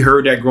we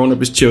heard that growing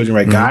up as children,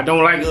 right? God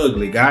don't like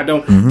ugly. God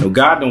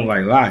don't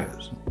like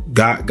liars.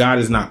 God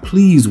is not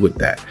pleased with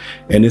that.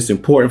 And it's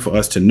important for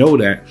us to know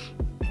that,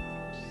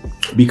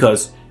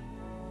 because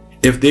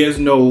if there's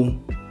no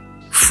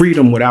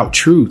freedom without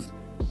truth,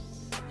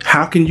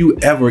 how can you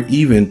ever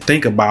even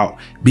think about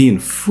being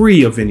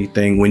free of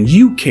anything when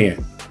you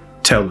can't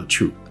tell the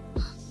truth?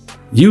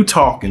 You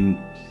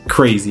talking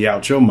crazy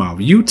out your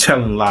mouth. You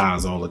telling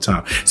lies all the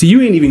time. See,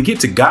 you ain't even get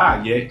to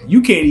God yet.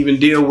 You can't even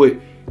deal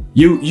with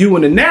you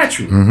in the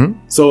natural.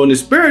 Mm-hmm. So in the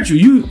spiritual,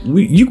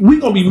 we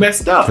gonna be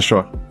messed up for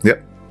sure.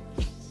 Yep.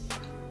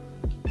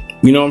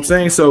 You know what I'm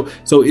saying? So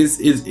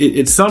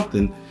it's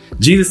something.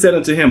 Jesus said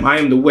unto him, I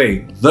am the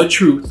way, the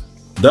truth,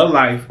 the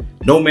life.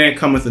 No man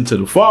cometh unto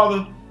the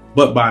Father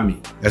but by me.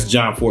 That's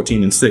John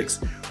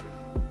 14:6.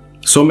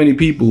 So many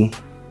people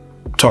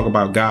talk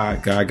about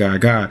God,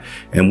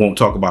 and won't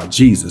talk about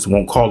Jesus,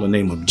 won't call the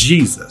name of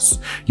Jesus.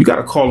 You got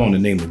to call on the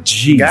name of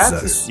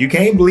Jesus. You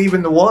can't believe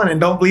in the one and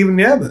don't believe in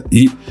the other.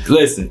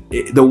 Listen,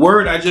 the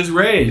word I just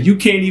read, you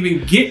can't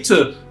even get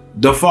to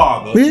the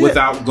Father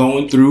without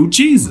going through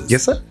Jesus.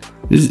 Yes, sir.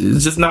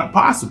 It's just not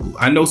possible.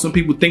 I know some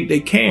people think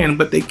they can,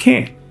 but they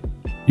can't.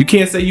 You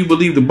can't say you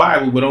believe the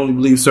Bible, but only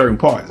believe certain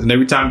parts. And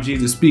every time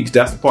Jesus speaks,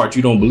 that's the part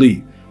you don't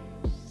believe.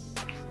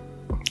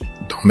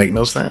 Don't make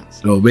no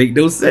sense. Don't make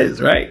no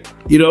sense, right?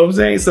 You know what I'm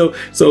saying? So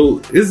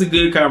this is a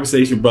good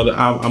conversation, brother.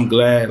 I'm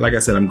glad, like I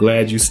said, I'm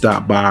glad you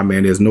stopped by,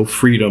 man. There's no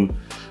freedom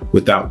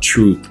without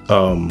truth.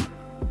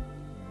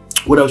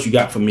 What else you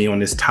got for me on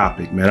this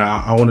topic, man?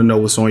 I want to know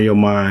what's on your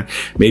mind.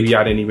 Maybe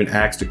I didn't even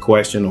ask the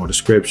question or the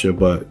scripture,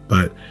 but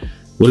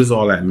what does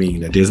all that mean?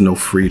 That there's no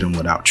freedom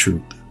without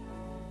truth?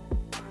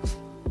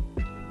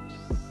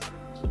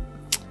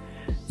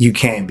 You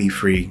can't be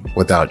free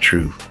without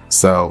truth.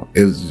 So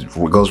it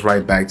goes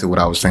right back to what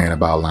I was saying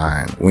about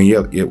lying. When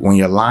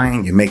you're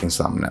lying, you're making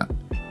something up.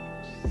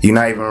 You're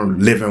not even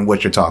living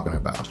what you're talking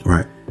about.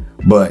 Right.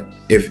 But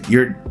if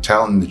you're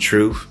telling the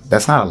truth,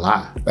 that's not a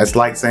lie. That's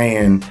like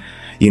saying,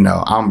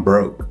 I'm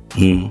broke,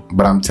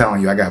 but I'm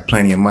telling you I got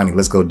plenty of money.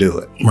 Let's go do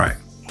it. Right.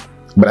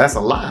 But that's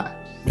a lie.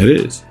 It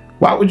is.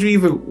 Why would you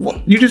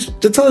just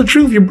to tell the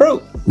truth, you're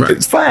broke. Right.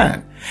 It's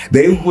fine.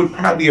 They would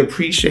probably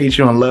appreciate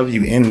you and love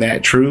you in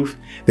that truth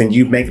than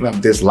you making up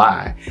this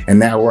lie. And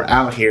now we're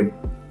out here,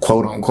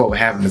 quote unquote,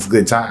 having this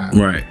good time.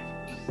 Right.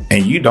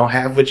 And you don't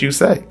have what you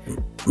say.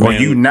 Man, or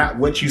you not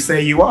what you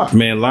say you are.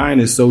 Man, lying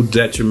is so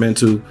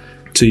detrimental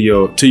to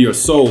your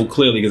soul,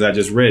 clearly, because I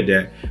just read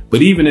that.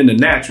 But even in the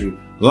natural,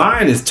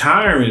 lying is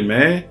tiring,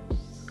 man.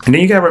 And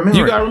then you gotta remember.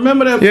 You gotta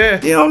remember that.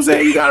 Yeah. You know what I'm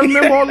saying? You gotta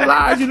remember all the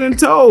lies you done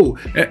told.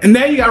 And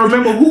then you gotta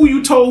remember who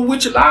you told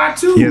which lie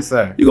to. Yes,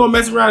 sir. You're gonna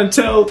mess around and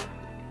tell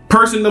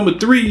person number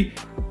 3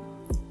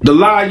 the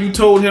lie you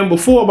told him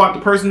before about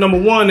the person number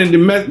 1, and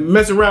then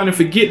mess around and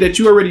forget that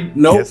you already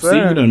know. Yes, see,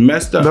 you done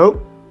messed up.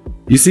 Nope.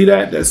 You see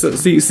that?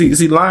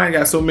 See, lying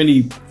got so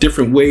many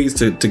different ways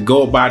to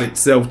go about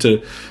itself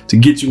to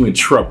get you in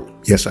trouble.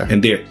 Yes, sir.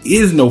 And there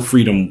is no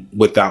freedom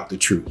without the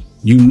truth.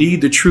 You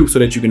need the truth so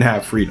that you can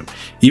have freedom,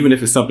 even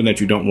if it's something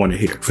that you don't want to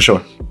hear. For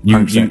sure.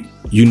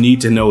 You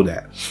need to know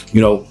that.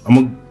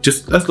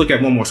 Let's look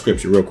at one more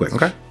scripture real quick.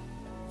 Okay.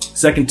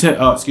 2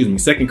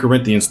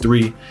 Corinthians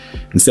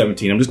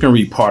 3:17. I'm just going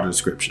to read part of the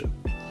scripture.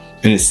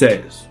 And it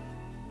says,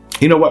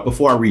 you know what?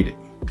 Before I read it,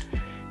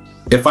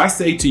 if I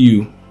say to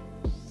you,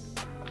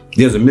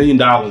 there's $1 million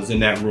in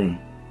that room,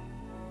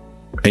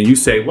 and you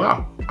say,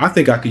 wow, I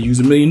think I could use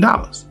 $1 million.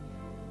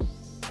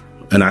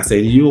 And I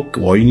say to you,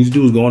 all you need to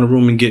do is go in the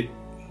room and get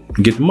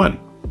the money.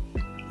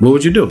 What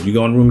would you do? You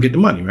go in the room and get the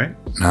money, right?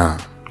 Nah.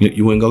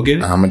 You wouldn't go get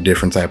it? I'm a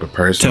different type of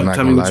person.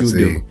 Tell me what you would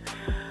do.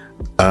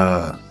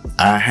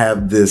 I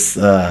have this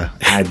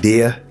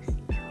idea.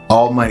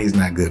 All money's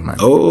not good money.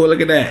 Oh,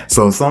 look at that.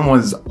 So if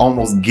someone's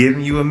almost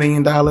giving you $1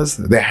 million,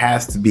 there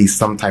has to be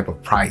some type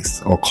of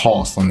price or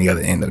cost on the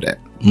other end of that.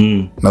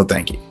 No,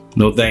 thank you.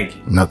 No, thank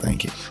you. No,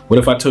 thank you. What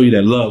if I told you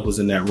that love was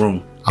in that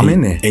room? I'm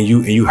in there. And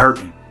you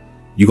hurting.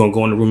 You gonna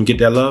go in the room and get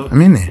that love?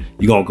 I'm in there.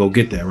 You gonna go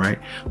get that, right?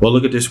 Well,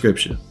 look at this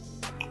scripture.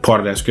 Part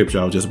of that scripture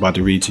I was just about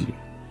to read to you.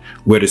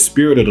 Where the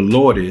Spirit of the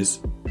Lord is,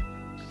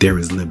 there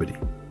is liberty.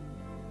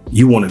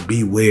 You want to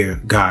be where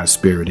God's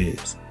Spirit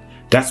is.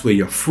 That's where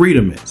your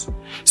freedom is.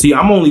 See,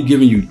 I'm only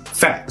giving you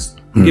facts.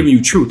 I'm giving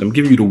you truth. I'm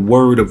giving you the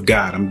word of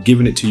God. I'm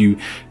giving it to you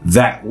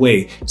that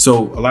way.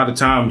 So a lot of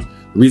times,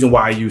 the reason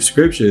why I use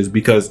scripture is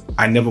because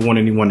I never want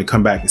anyone to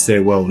come back and say,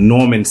 well,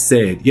 Norman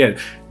said. Yeah,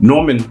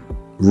 Norman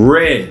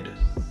read.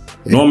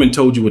 Yeah. Norman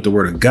told you what the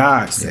word of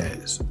God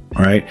says.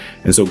 All right.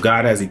 And so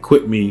God has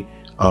equipped me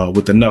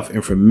with enough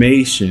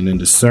information and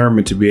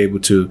discernment to be able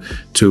to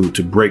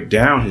break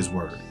down his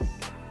word.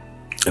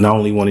 And I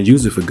only want to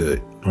use it for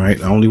good. Right.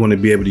 I only want to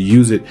be able to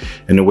use it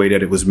in the way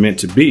that it was meant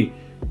to be.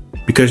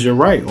 Because you're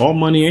right. All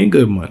money ain't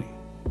good money.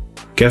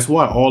 Guess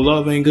what? All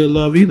love ain't good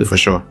love either. For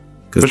sure.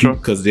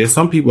 Because there's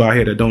some people out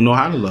here that don't know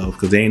how to love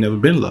because they ain't never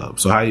been loved.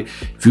 So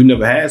if you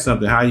never had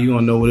something, how you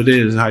gonna know what it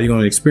is? How you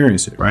gonna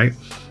experience it, right?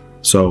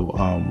 So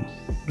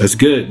that's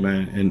good,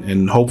 man.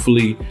 And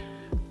hopefully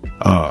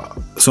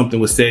something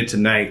was said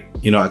tonight,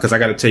 because I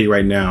got to tell you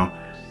right now,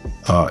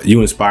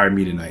 you inspired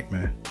me tonight,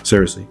 man.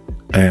 Seriously.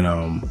 And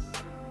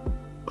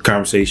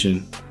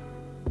conversation,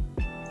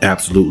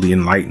 absolutely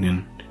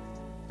enlightening.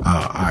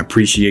 I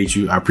appreciate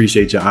you. I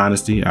appreciate your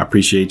honesty. I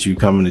appreciate you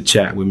coming to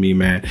chat with me,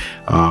 man.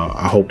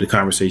 I hope the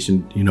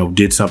conversation,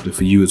 did something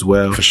for you as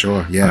well. For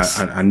sure. Yes.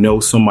 I know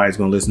somebody's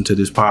going to listen to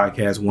this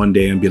podcast one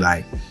day and be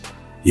like,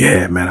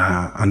 yeah, man,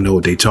 I know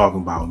what they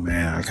talking about,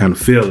 man. I kind of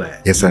feel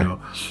that. Yes, sir.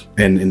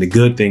 And the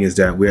good thing is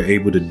that we're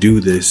able to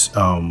do this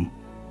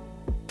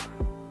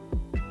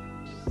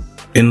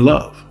in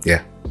love.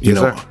 Yeah.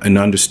 And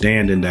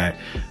understanding that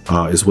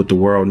is what the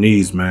world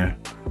needs, man.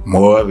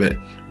 More of it,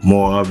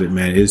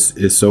 man.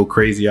 It's so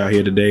crazy out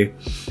here today.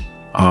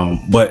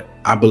 But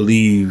I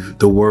believe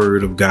the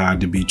word of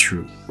God to be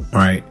true,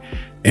 right?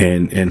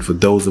 And for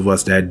those of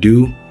us that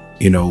do,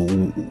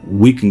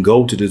 we can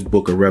go to this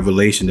book of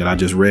Revelation that I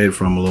just read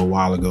from a little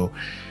while ago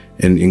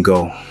and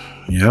go,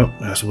 yep,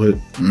 that's what,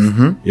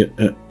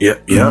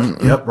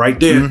 yep, right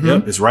there.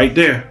 Yep, it's right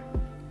there,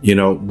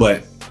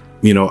 but,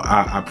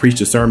 I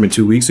preached a sermon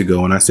 2 weeks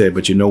ago and I said,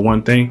 but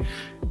one thing,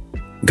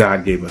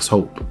 God gave us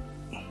hope,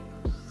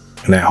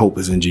 and that hope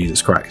is in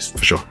Jesus Christ.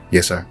 For sure.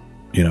 Yes, sir.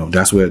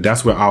 That's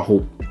where our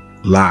hope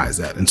lies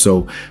at. And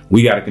so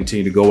we got to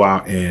continue to go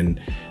out and,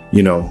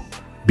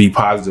 be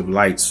positive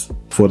lights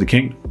for the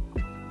kingdom.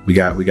 We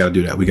got to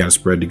do that. We got to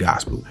spread the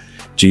gospel.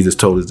 Jesus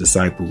told his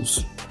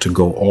disciples to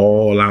go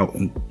all out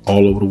and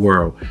all over the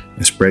world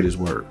and spread his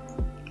word.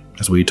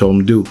 That's what he told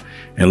them to do.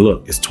 And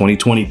look, it's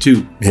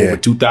 2022, over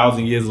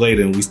 2,000 years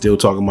later, and we still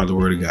talking about the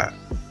word of God.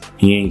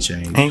 He ain't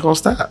changed. Ain't gonna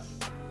stop.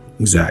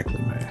 Exactly,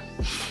 man.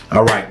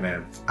 All right,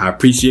 man. I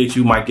appreciate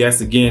you, my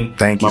guest again.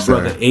 Thank you, my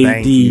sir. brother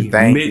AD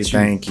Mitchell.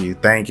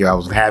 Thank you. I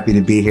was happy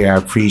to be here. I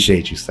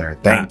appreciate you, sir.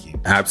 Thank you.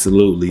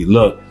 Absolutely.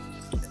 Look,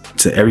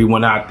 to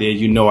everyone out there,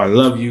 I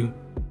love you.